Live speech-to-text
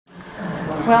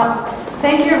Well,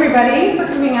 thank you everybody for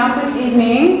coming out this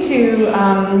evening to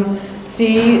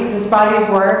see this body of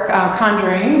work,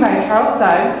 Conjuring by Charles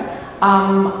Suggs.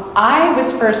 I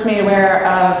was first made aware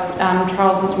of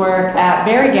Charles's work at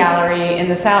RSM Gallery in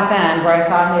the South End, where I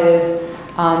saw his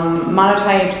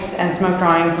monotypes and smoke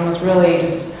drawings and was really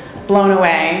just blown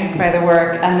away by the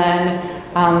work, and then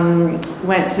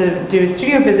went to do a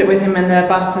studio visit with him in the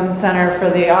Boston Center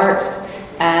for the Arts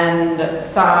and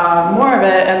saw more of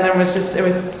it, and then it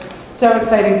was so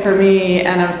exciting for me,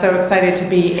 and I'm so excited to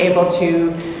be able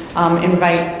to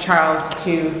invite Charles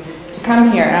to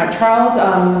come here. Now Charles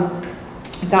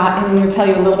got, and I'm going to tell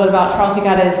you a little bit about Charles. He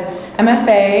got his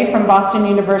MFA from Boston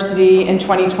University in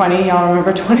 2020. Y'all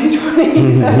remember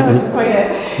 2020? So that was quite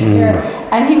a year.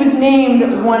 And he was named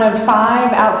one of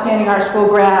 5 outstanding art school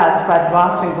grads by the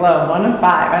Boston Globe. 1 of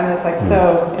 5, and it's like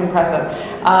so impressive.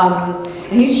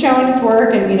 And he's shown his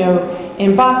work, and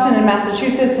in Boston and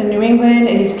Massachusetts and New England,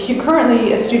 and he's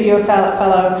currently a studio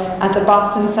fellow at the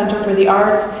Boston Center for the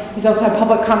Arts. He's also had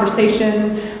public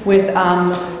conversation with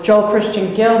Joel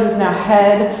Christian Gill, who's now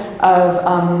head of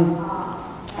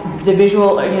the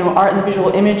visual, art and the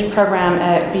visual image program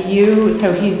at BU.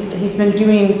 So he's been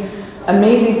doing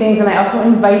amazing things, and I also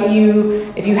invite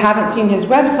you, if you haven't seen his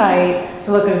website,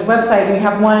 to look at his website. We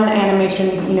have one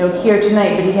animation, here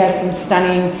tonight, but he has some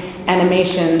stunning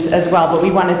animations as well. But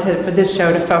we wanted to, for this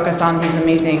show, to focus on these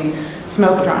amazing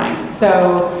smoke drawings.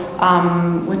 So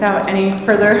without any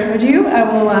further ado, I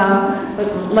will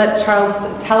let Charles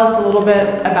tell us a little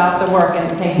bit about the work,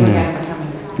 and thank you again for coming.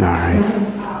 All right.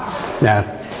 Yeah.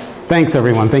 Thanks,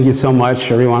 everyone. Thank you so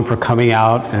much, everyone, for coming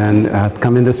out and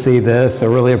coming to see this. I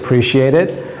really appreciate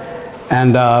it.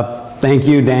 And thank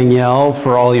you, Danielle,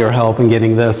 for all your help in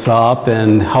getting this up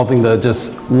and helping to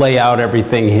just lay out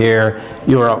everything here.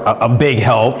 You were a big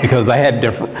help, because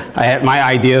my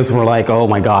ideas were like, oh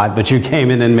my God, but you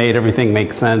came in and made everything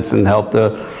make sense and helped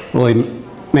to really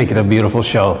make it a beautiful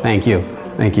show. Thank you.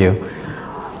 Thank you.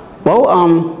 Well,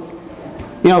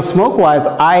 smoke-wise,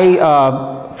 I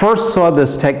first saw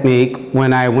this technique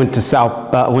when I went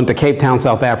to Cape Town,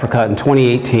 South Africa in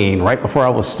 2018, right before I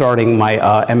was starting my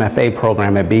MFA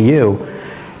program at BU.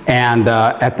 And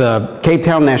at the Cape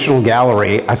Town National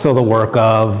Gallery, I saw the work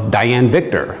of Diane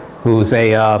Victor, who's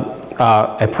a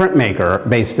printmaker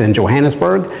based in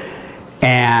Johannesburg.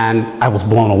 And I was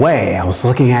blown away. I was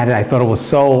looking at it, I thought it was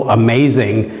so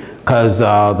amazing, because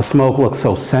the smoke looked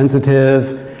so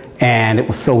sensitive and it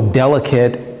was so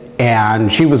delicate.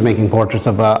 And she was making portraits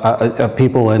of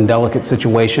people in delicate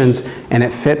situations, and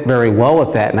it fit very well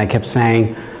with that. And I kept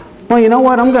saying, well, you know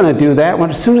what, I'm going to do that. Well,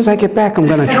 as soon as I get back, I'm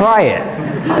going to try it.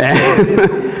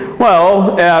 And,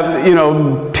 well,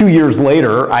 2 years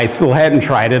later, I still hadn't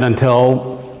tried it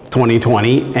until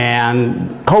 2020 and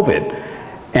COVID.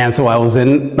 And so I was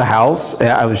in the house.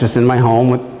 I was just in my home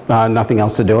with nothing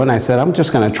else to do. And I said, I'm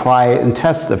just going to try it and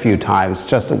test a few times,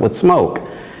 test it with smoke.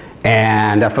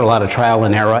 And after a lot of trial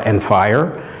and error and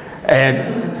fire, and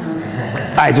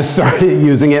I just started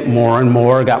using it more and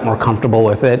more, got more comfortable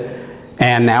with it,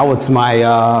 and now it's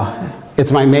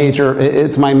my main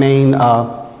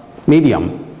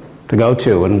medium to go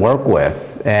to and work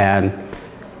with. And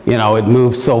it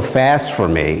moves so fast for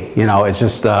me. It's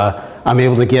just I'm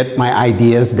able to get my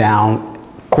ideas down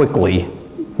quickly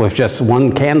with just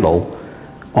one candle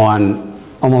on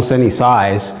almost any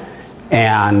size,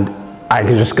 and I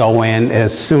can just go in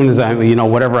as soon as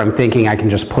whatever I'm thinking, I can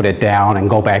just put it down and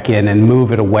go back in and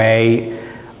move it away.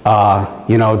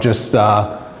 Just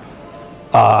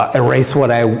erase what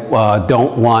I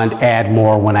don't want, add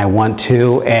more when I want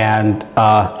to. And,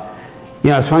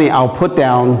 it's funny, I'll put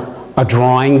down a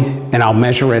drawing and I'll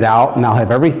measure it out and I'll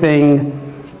have everything,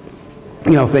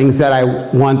 things that I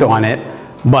want on it,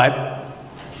 but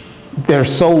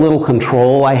there's so little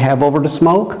control I have over the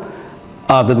smoke,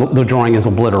 the drawing is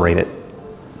obliterated.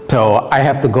 So I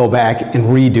have to go back and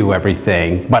redo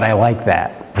everything, but I like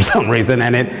that for some reason,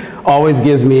 and it always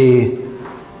gives me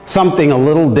something a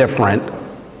little different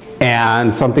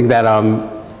and something that I'm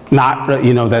not,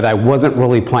 that I wasn't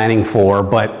really planning for,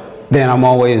 but then I'm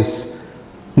always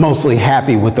mostly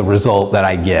happy with the result that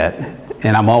I get,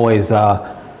 and I'm always,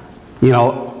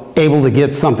 able to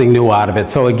get something new out of it.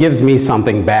 So it gives me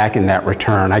something back in that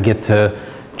return. I get to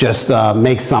just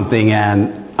make something,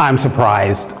 and I'm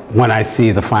surprised when I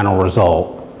see the final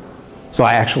result. So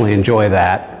I actually enjoy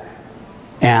that.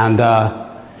 And,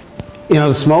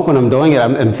 the smoke, when I'm doing it,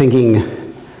 I'm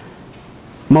thinking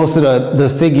most of the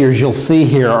figures you'll see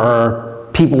here are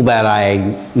people that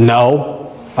I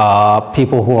know,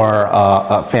 people who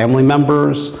are family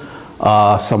members,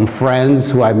 some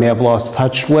friends who I may have lost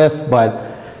touch with,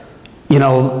 but you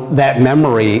know, that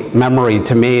memory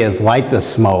to me is like the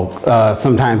smoke.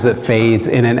 Sometimes it fades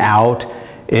in and out.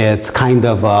 It's kind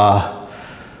of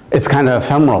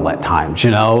ephemeral at times,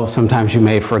 you know. Sometimes you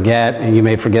may forget, and you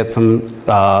may forget some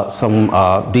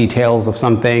details of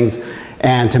some things.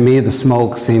 And to me, the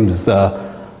smoke seems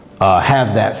to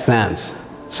have that sense.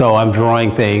 So I'm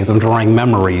drawing things, I'm drawing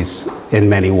memories in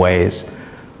many ways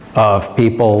of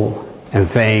people and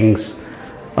things.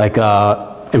 Like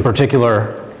in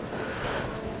particular,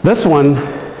 this one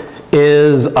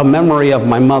is a memory of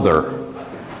my mother.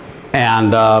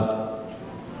 And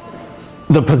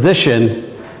the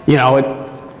position, you know,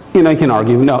 you can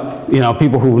argue, no, you know,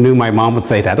 people who knew my mom would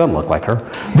say that doesn't look like her.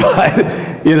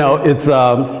 But, you know,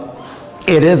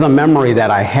 it is a memory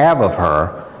that I have of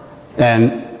her,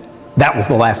 and that was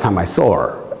the last time I saw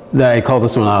her. They call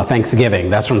this one Thanksgiving.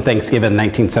 That's from Thanksgiving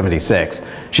 1976.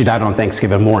 She died on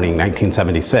Thanksgiving morning,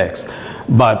 1976.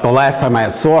 But the last time I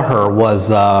saw her was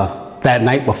that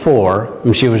night before.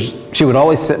 And she would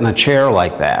always sit in a chair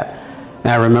like that.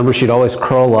 And I remember she'd always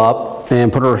curl up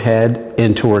and put her head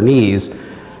into her knees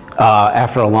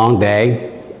after a long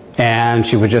day, and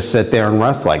she would just sit there and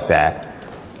rest like that.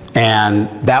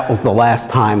 And that was the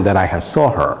last time that I saw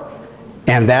her.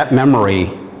 And that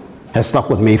memory has stuck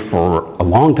with me for a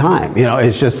long time. You know,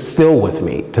 it's just still with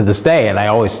me to this day, and I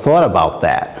always thought about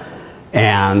that.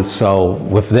 And so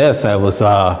with this, I was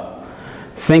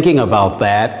thinking about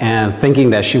that and thinking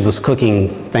that she was cooking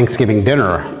Thanksgiving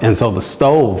dinner, and so the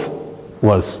stove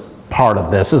was part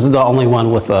of this. This is the only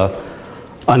one with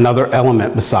another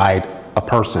element beside a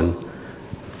person.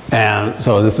 And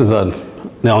so this is the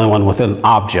only one with an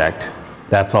object.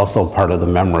 That's also part of the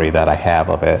memory that I have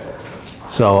of it.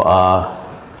 So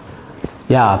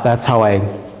yeah, that's how I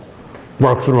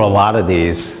work through a lot of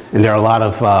these. And there are a lot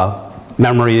of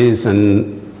memories that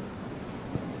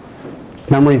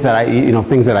I, you know,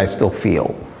 things that I still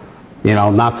feel. You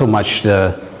know, not so much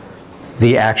the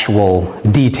actual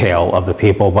detail of the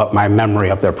people, but my memory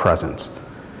of their presence.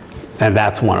 And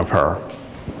that's one of her.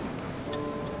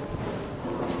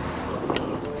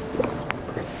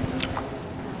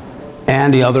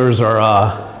 And the others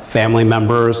are family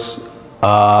members,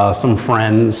 some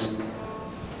friends,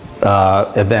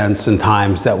 events and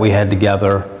times that we had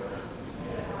together.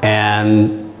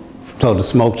 And so the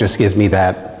smoke just gives me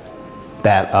that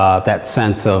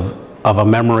sense of a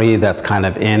memory that's kind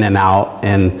of in and out.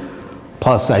 And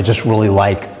plus, I just really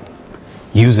like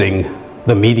using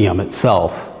the medium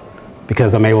itself,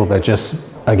 because I'm able to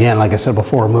just, again, like I said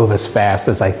before, move as fast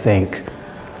as I think.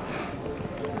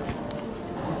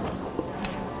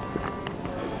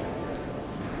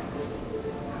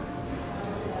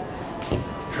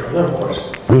 Sure, another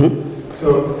question. Mm-hmm.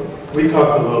 So we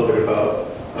talked a little bit about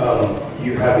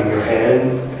you having your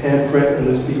handprint in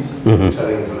this piece, Mm-hmm. which I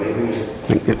think is amazing.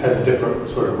 It has a different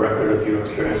sort of record of your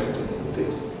experience with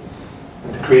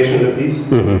the creation of the piece.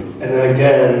 Mm-hmm. And then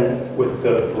again, with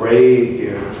the braid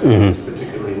here, which I think Mm-hmm. is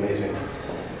particularly amazing.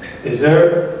 Is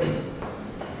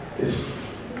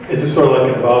this sort of like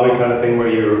an evolving kind of thing where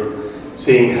you're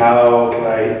seeing how can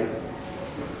I,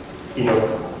 you know,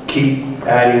 keep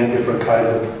adding different kinds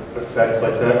of effects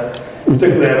like that?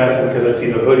 Particularly I'm asking because I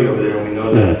see the hoodie over there, and we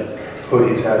know that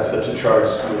hoodies have such a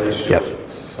charged relationship Yes.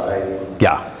 with society.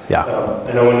 Yeah, yeah.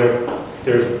 And I wonder if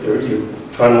there's you're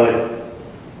trying to like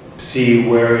see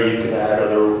where you can add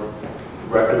other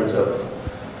records of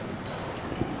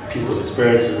people's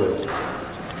experiences with,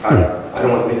 I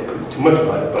don't want to make too much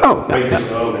about it, but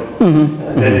racism and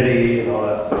identity and all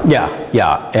that.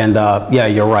 Yeah, and yeah,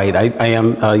 you're right. I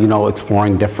am, you know,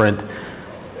 exploring different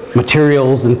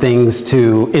materials and things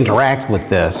to interact with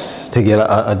this to get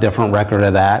a different record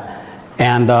of that.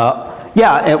 And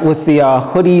yeah, with the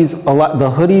hoodies, the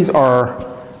hoodies are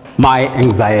my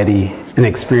anxiety and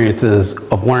experiences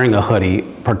of wearing a hoodie.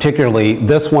 Particularly,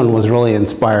 this one was really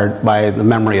inspired by the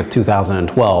memory of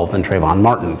 2012 and Trayvon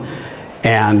Martin.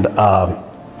 And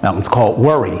that one's called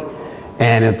Worry.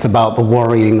 And it's about the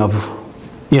worrying of,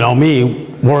 you know, me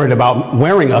worried about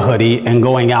wearing a hoodie and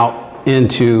going out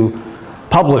into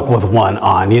public with one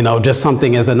on, you know, just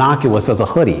something as innocuous as a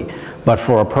hoodie. But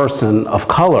for a person of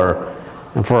color,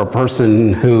 and for a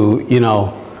person who, you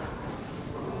know,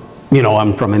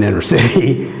 I'm from an inner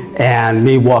city, and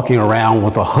me walking around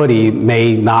with a hoodie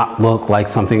may not look like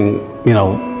something, you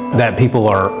know, that people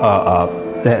are,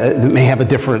 may have a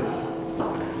different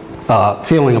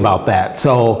feeling about that.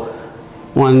 So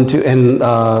one, two, and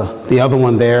the other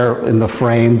one there in the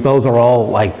frame, those are all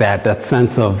like that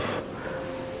sense of,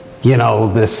 you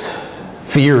know, this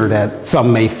fear that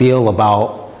some may feel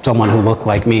about someone who looked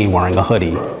like me wearing a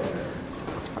hoodie.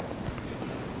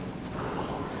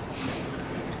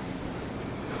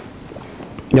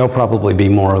 There'll probably be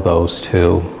more of those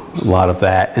too, a lot of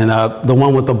that. And the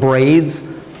one with the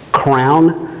braids,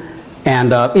 crown,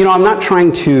 and you know, I'm not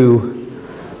trying to,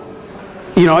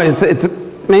 you know, it's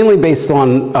mainly based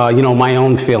on, you know, my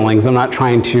own feelings. I'm not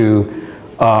trying to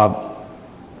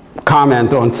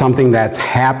comment on something that's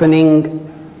happening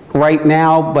right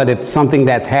now, but if something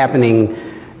that's happening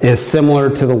is similar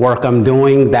to the work I'm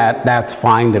doing, that's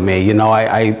fine to me. You know,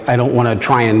 I don't want to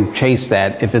try and chase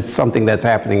that if it's something that's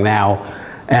happening now.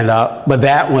 And but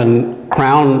that one,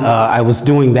 crown, I was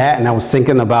doing that and I was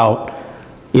thinking about,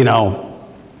 you know,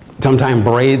 sometimes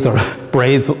braids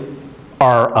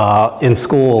are in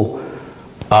school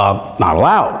not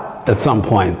allowed at some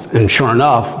points. And sure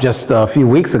enough, just a few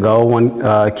weeks ago, one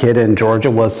kid in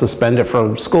Georgia was suspended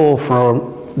from school for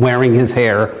wearing his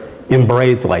hair in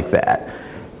braids like that.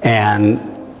 And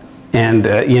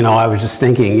you know, I was just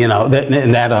thinking, you know,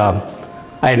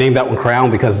 I named that one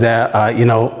crown because that, you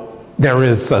know, there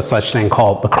is a such thing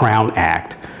called the Crown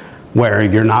Act, where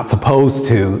you're not supposed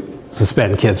to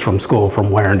suspend kids from school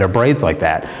from wearing their braids like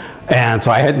that. And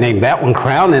so I had named that one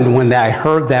crown, and when I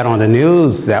heard that on the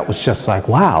news, that was just like,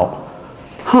 wow,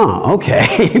 huh,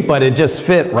 okay. But it just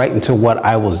fit right into what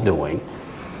I was doing.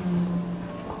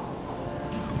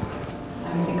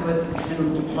 I think it was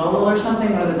in Lowell or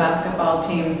something, one of the basketball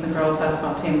teams, the girls'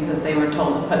 basketball teams, that they were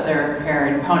told to put their hair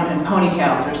in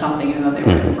ponytails or something, even though they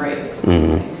were in braids.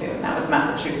 And that was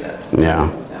Massachusetts. Yeah.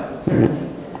 So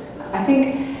I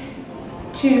think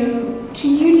to you, do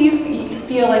you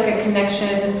feel like a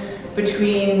connection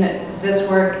between this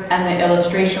work and the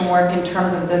illustration work in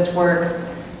terms of this work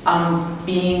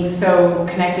being so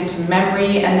connected to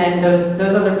memory, and then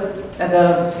those other,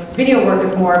 the video work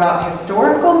is more about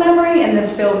historical memory, and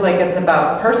this feels like it's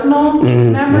about personal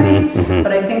memory,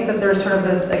 but I think that there's sort of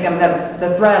this, again,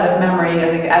 the thread of memory, I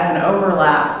think, as an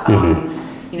overlap.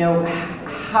 You know,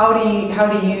 how do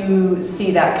you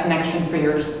see that connection for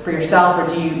yourself, or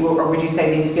would you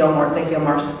say they feel more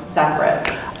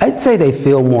separate? I'd say they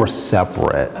feel more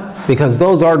separate, because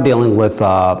those are dealing with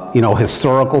you know,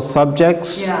 historical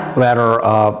subjects that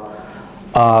are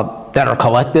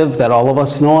collective, that all of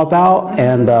us know about,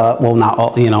 and well, not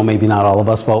all, you know, maybe not all of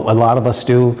us, but a lot of us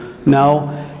do know.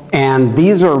 And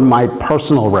these are my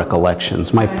personal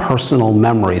recollections, my personal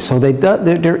memories. So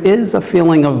there is a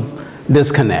feeling of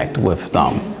disconnect with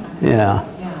them. Yeah.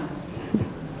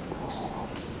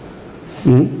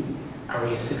 Are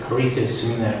we to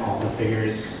assume that all the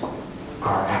figures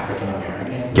are African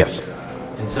American? Yes.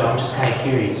 And so I'm just kind of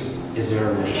curious, is there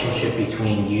a relationship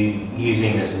between you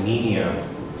using this medium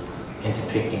and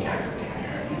depicting African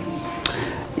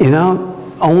Americans? You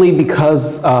know, only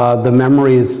because the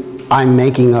memories I'm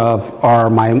making of are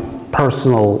my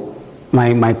personal,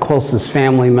 my closest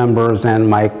family members and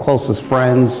my closest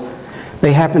friends.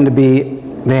 They happen to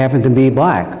be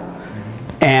black.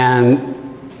 And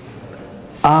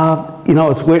you know,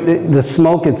 it's weird, the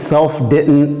smoke itself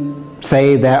didn't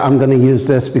say that I'm going to use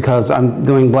this because I'm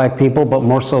doing black people, but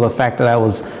more so the fact that I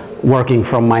was working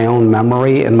from my own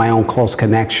memory and my own close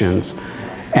connections.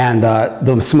 And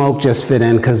the smoke just fit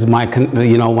in because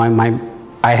you know,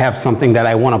 I have something that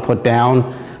I want to put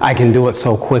down. I can do it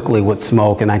so quickly with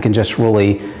smoke, and I can just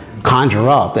really conjure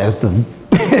up, as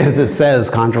it says,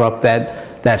 conjure up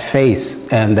that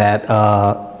face and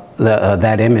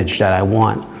that image that I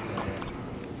want.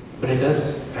 But it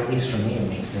does, at least for me, it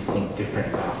makes me think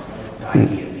different about the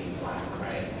idea of being black,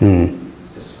 right?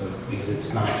 Because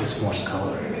it's not just one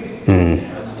color. You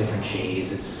know, it's different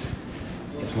shades. It's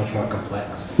much more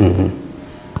complex. Can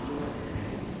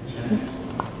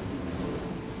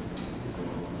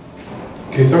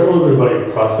you talk a little bit about your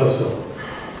process of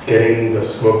getting the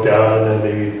smoke down, and then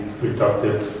maybe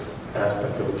reductive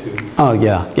aspect of it too? Oh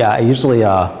yeah. I usually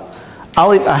I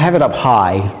have it up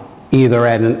high, either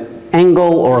at an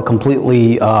angle or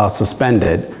completely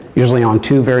suspended, usually on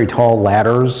two very tall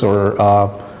ladders or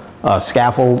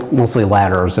scaffold, mostly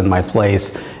ladders in my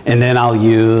place. And then I'll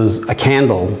use a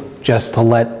candle just to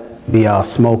let the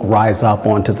smoke rise up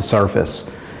onto the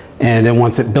surface. And then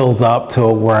once it builds up to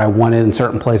where I want it in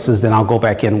certain places, then I'll go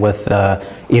back in with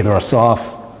either a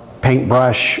soft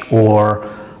paintbrush or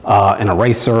an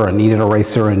eraser, a kneaded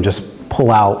eraser, and just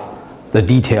pull out the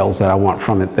details that I want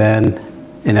from it then.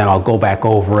 And then I'll go back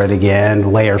over it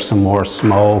again, layer some more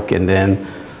smoke, and then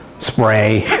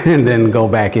spray, and then go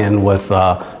back in with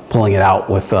pulling it out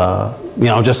with, you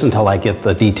know, just until I get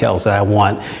the details that I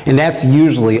want. And that's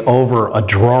usually over a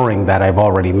drawing that I've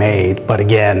already made. But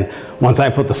again, once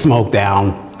I put the smoke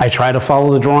down, I try to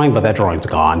follow the drawing, but that drawing's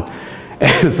gone.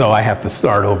 And so I have to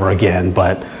start over again.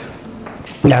 But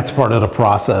that's part of the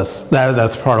process.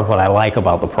 That's part of what I like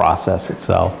about the process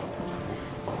itself.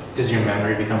 does your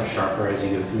memory become sharper as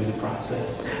you go through the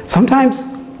process? Sometimes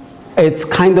it's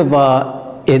kind of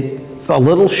it's a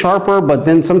little sharper, but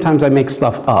then sometimes I make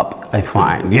stuff up, I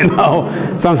find, you know?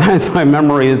 Sometimes my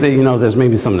memory is, you know, there's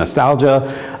maybe some nostalgia,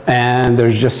 and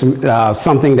there's just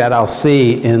something that I'll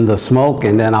see in the smoke,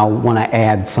 and then I'll want to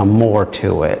add some more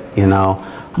to it, you know?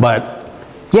 But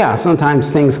yeah,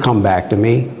 sometimes things come back to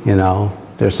me, you know?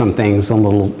 There's some things, some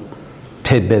little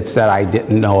tidbits that I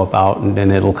didn't know about, and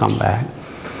then it'll come back.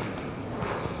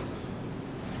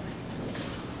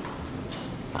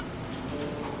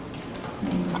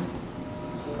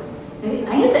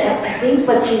 I think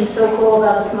what seems so cool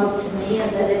about the smoke to me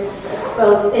is that it's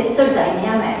so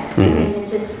dynamic. I mean, it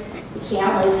just, you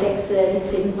can't really fix it. It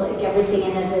seems like everything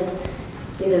in it is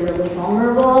either really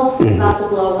vulnerable, about to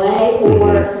blow away,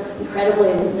 or incredibly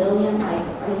resilient, like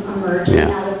emerging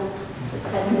out of this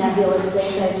kind of nebulous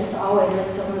things. I just always like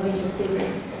so moving to see this.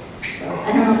 So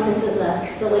I don't know if this is a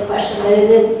silly question, but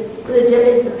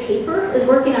is the paper, is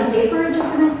working on paper a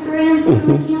different experience than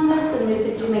the canvas? And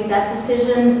did you make that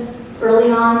decision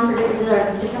early on for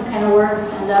different kind of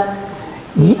works end up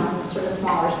on sort of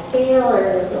smaller scale, or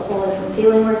is it a whole different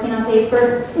feeling working on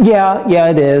paper? Yeah,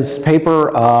 it is.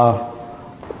 Paper,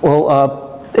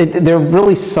 they're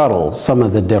really subtle, some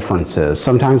of the differences.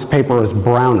 Sometimes paper is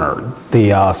browner,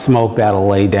 the smoke that'll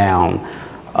lay down.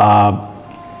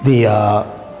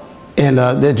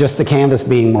 Just the canvas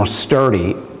being more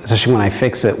sturdy, especially when I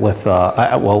fix it with,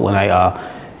 when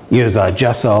I use a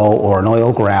gesso or an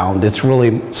oil ground, it's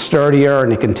really sturdier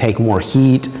and it can take more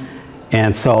heat,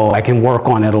 and so I can work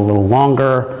on it a little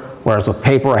longer, whereas with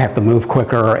paper I have to move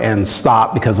quicker and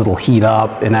stop because it'll heat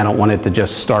up, and I don't want it to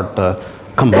just start to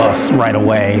combust right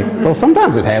away. Though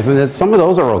sometimes it hasn't. Some of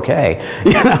those are okay.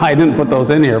 You know, I didn't put those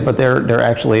in here, but they're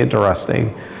actually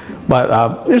interesting.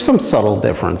 But there's some subtle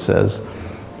differences.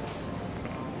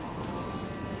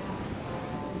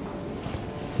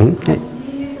 Okay.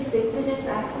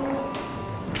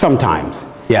 Sometimes,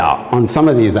 yeah. On some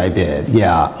of these I did,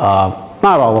 yeah.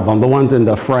 Not all of them. The ones in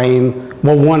the frame,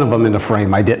 well, one of them in the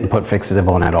frame I didn't put fixative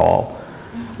on at all.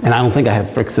 And I don't think I have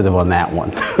fixative on that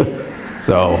one.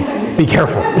 So, be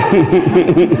careful. I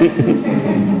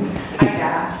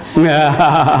gasped.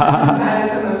 That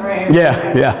is in the frame.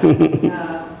 Yeah.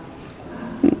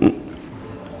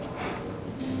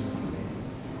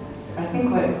 I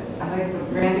think what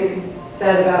Randy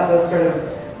said about those sort of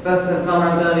both the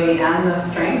vulnerability and the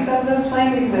strength of the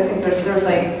flame, because I think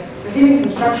there's even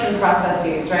construction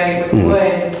processes, right, with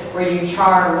wood, where you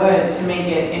char wood to make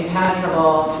it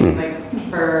impenetrable to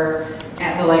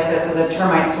so the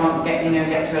termites won't get to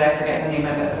it. I forget the name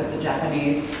of it, but it's a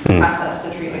Japanese process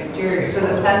to treat exterior. So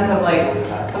the sense of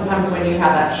sometimes when you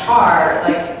have that char,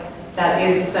 that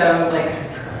is so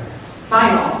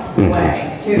final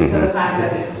way too. So the fact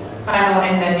that it's final,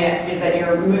 and then that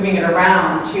you're moving it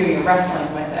around too, you're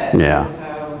wrestling with it. Yeah. It's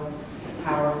so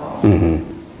powerful.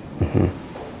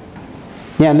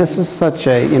 Yeah, and this is such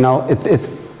a, it's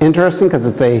interesting because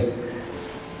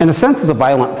in a sense, it's a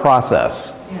violent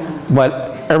process. Yeah. But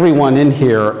everyone in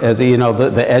here,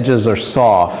 the edges are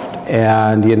soft,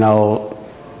 and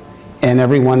and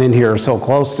everyone in here is so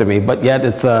close to me, but yet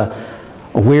it's a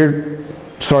weird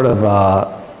sort of,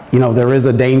 there is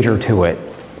a danger to it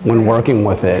when working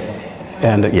with it,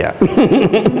 and yeah. Well,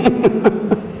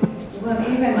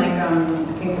 even I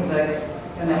think of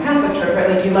in the Catholic Church,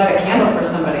 right? You light a candle for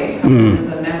somebody, sometimes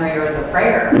as a memory or as a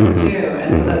prayer too,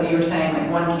 and so that you were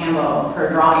saying one candle per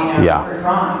drawing, per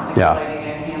drawing, lighting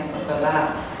a candle, so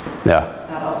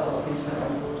that also seems so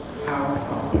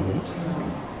powerful.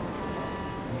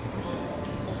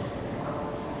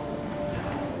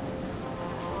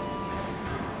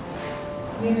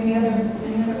 Do we have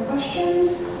any other questions?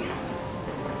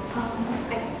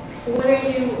 What are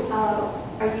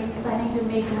you planning to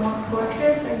make more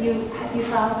portraits? Have you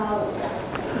thought about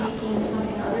making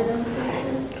something other than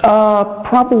portraits?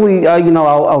 Probably,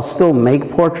 I'll still make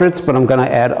portraits, but I'm going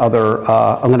to add I'm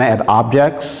going to add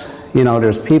objects.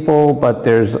 There's people, but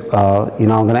there's, I'm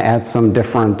going to add some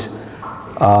different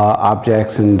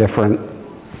objects and different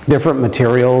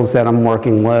materials that I'm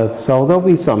working with. So there'll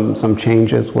be some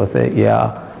changes with it,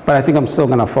 yeah. But I think I'm still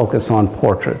going to focus on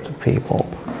portraits of people.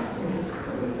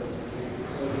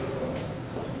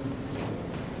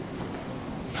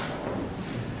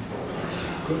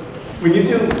 When you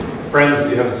do friends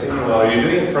you haven't seen in a while, are you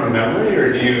doing it from memory,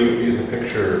 or do you use a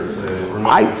picture to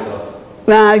remind yourself?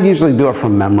 I usually do it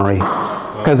from memory.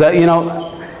 Because,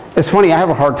 it's funny, I have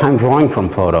a hard time drawing from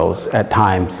photos at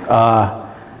times. The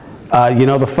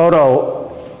photo,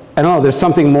 I don't know, there's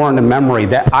something more in the memory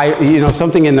that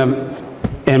something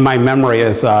in my memory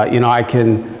is, I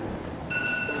can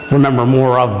remember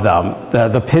more of them.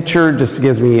 The picture just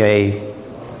gives me I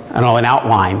don't know, an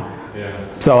outline. Yeah.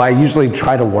 So I usually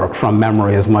try to work from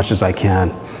memory as much as I can.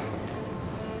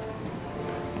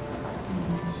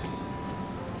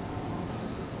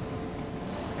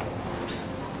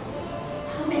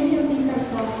 How many of these are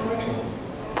self-portraits?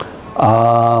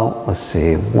 Let's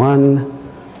see, 1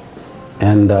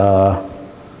 and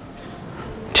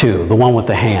 2, the one with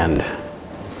the hand.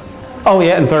 Oh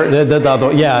yeah, and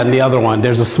and the other one.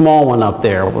 There's a small one up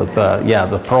there with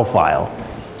the profile.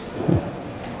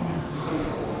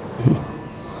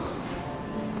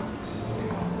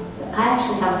 I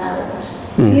actually have another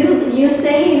question. You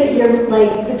say that you're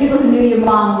like, the people who knew your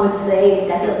mom would say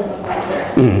that doesn't look like her.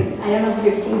 I don't know if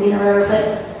you're teasing or whatever,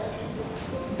 but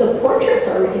the portraits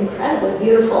are incredibly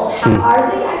beautiful. How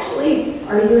are they actually?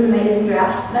 Are you an amazing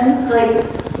draftsman? Like,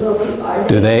 are they?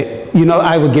 Do they? You know,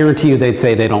 I would guarantee you they'd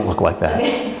say they don't look like that.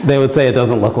 Okay. They would say it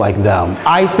doesn't look like them.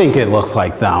 I think it looks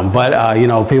like them, but you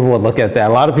know, people would look at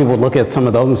that. A lot of people would look at some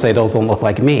of those and say those don't look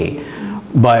like me.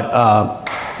 But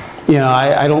you know,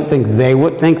 I don't think they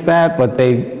would think that, but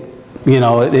they, you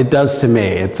know, it does to me.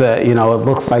 It's you know, it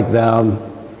looks like them.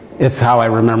 It's how I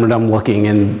remember them looking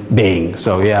and being.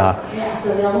 So yeah. Yeah.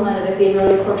 So the element of it being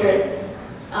really a portrait,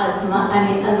 as of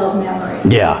memory.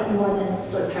 Yeah. More than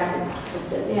sort of trying to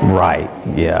specific. Yeah. Right.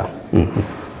 Yeah.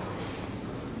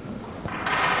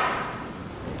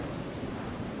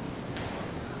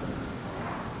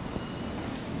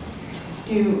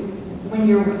 When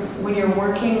you're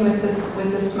working with the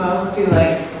smoke, do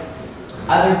like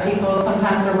other people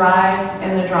sometimes arrive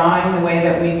in the drawing the way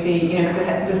that we see, you know,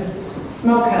 because this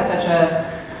smoke has such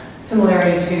a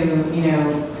similarity to, you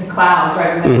know, to clouds,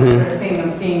 right? That sort of thing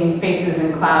of seeing faces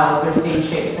in clouds or seeing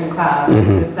shapes in clouds.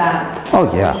 Is that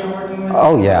Oh yeah. what you're working with?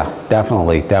 Oh yeah,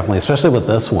 definitely, especially with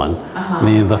this one. I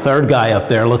mean, the third guy up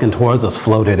there looking towards us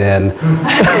floated in.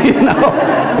 You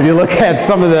know, if you look at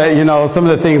some of the, you know, some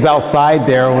of the things outside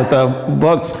there with the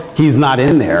books, he's not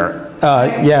in there.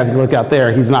 Yeah, if you look out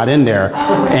there, he's not in there,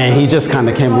 and he just kind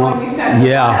of came along.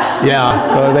 Yeah.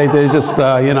 So they just,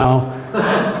 you know,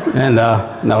 and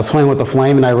I was playing with the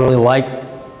flame, and I really liked,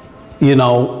 you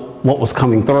know, what was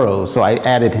coming through, so I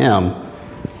added him.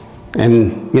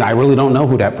 And, you know, I really don't know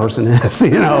who that person is,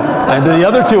 you know. And the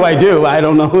other two I do. I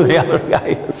don't know who the other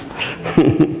guy is.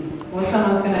 Well,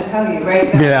 someone's going to tell you,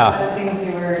 right? Yeah. One of the things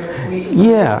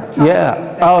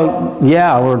Oh,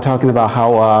 yeah, we were talking about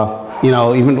how, you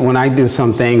know, even when I do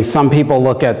some things, some people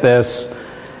look at this,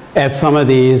 at some of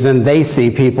these, and they see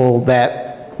people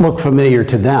that look familiar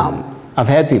to them. I've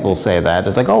had people say that.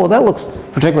 It's like, oh, well, that looks,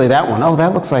 particularly that one, oh,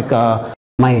 that looks like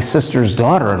my sister's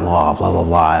daughter-in-law, blah, blah,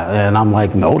 blah. And I'm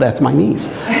like, no, that's my niece.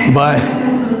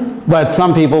 But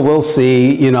some people will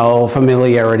see, you know,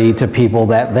 familiarity to people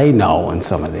that they know in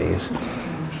some of these.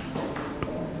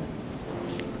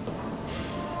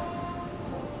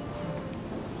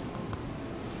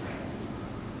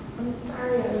 I'm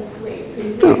sorry I was late. So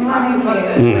you can talk about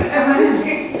this.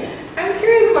 I'm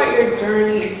curious about your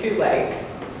journey to like,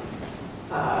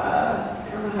 I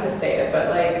don't know how to say it, but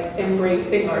like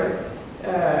embracing or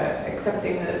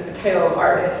accepting the title of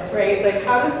artist, right? Like,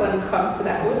 how does one come to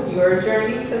that? What's your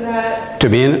journey to that? To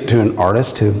be an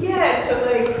artist, too? Yeah, to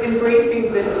like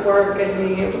embracing this work and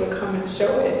being able to come and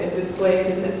show it and display it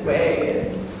in this way.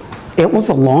 And it was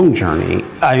a long journey.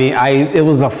 I mean, it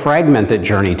was a fragmented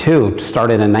journey, too. It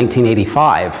started in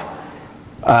 1985.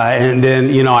 And then,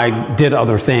 you know, I did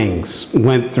other things,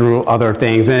 went through other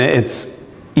things. And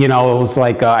it's, you know, it was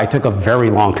like I took a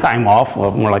very long time off, well,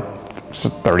 more like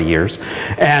 30 years.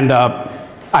 And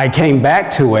I came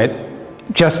back to it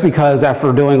just because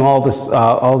after doing all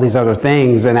these other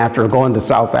things and after going to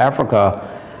South Africa,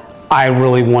 I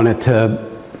really wanted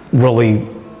to really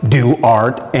do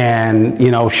art and,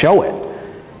 you know, show it.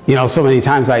 You know, so many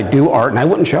times I do art and I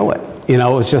wouldn't show it. You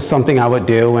know, it was just something I would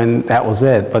do and that was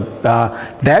it. But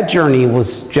that journey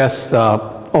was just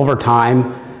over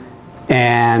time.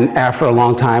 And after a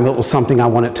long time, it was something I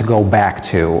wanted to go back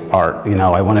to, art. You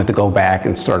know, I wanted to go back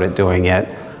and started doing it.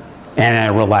 And I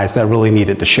realized I really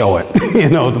needed to show it, you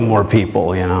know, to more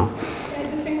people, you know. I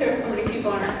just think there's so many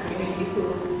people in our community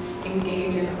who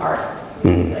engage in art,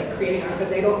 like creating art, but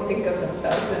they don't think of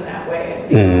themselves in that way.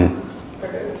 And they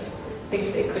sort of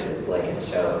think they could display and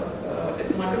show. So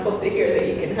it's wonderful to hear that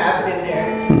you can have it in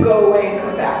there, go away and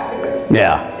come back to it.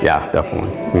 Yeah,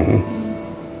 definitely.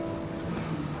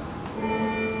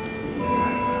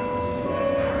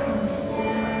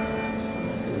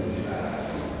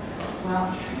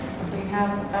 Well, do we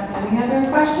have any other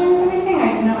questions or anything?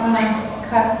 I do not want to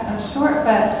cut short,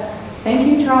 but thank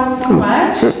you, Charles, so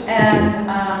much. And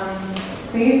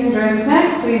please enjoy the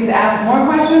snacks. Please ask more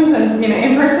questions and,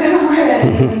 in person or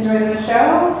just enjoy the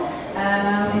show.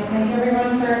 And thank you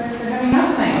everyone for coming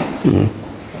out tonight.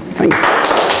 Thanks.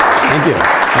 Thank you.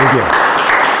 Thank you.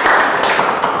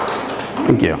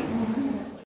 Thank you.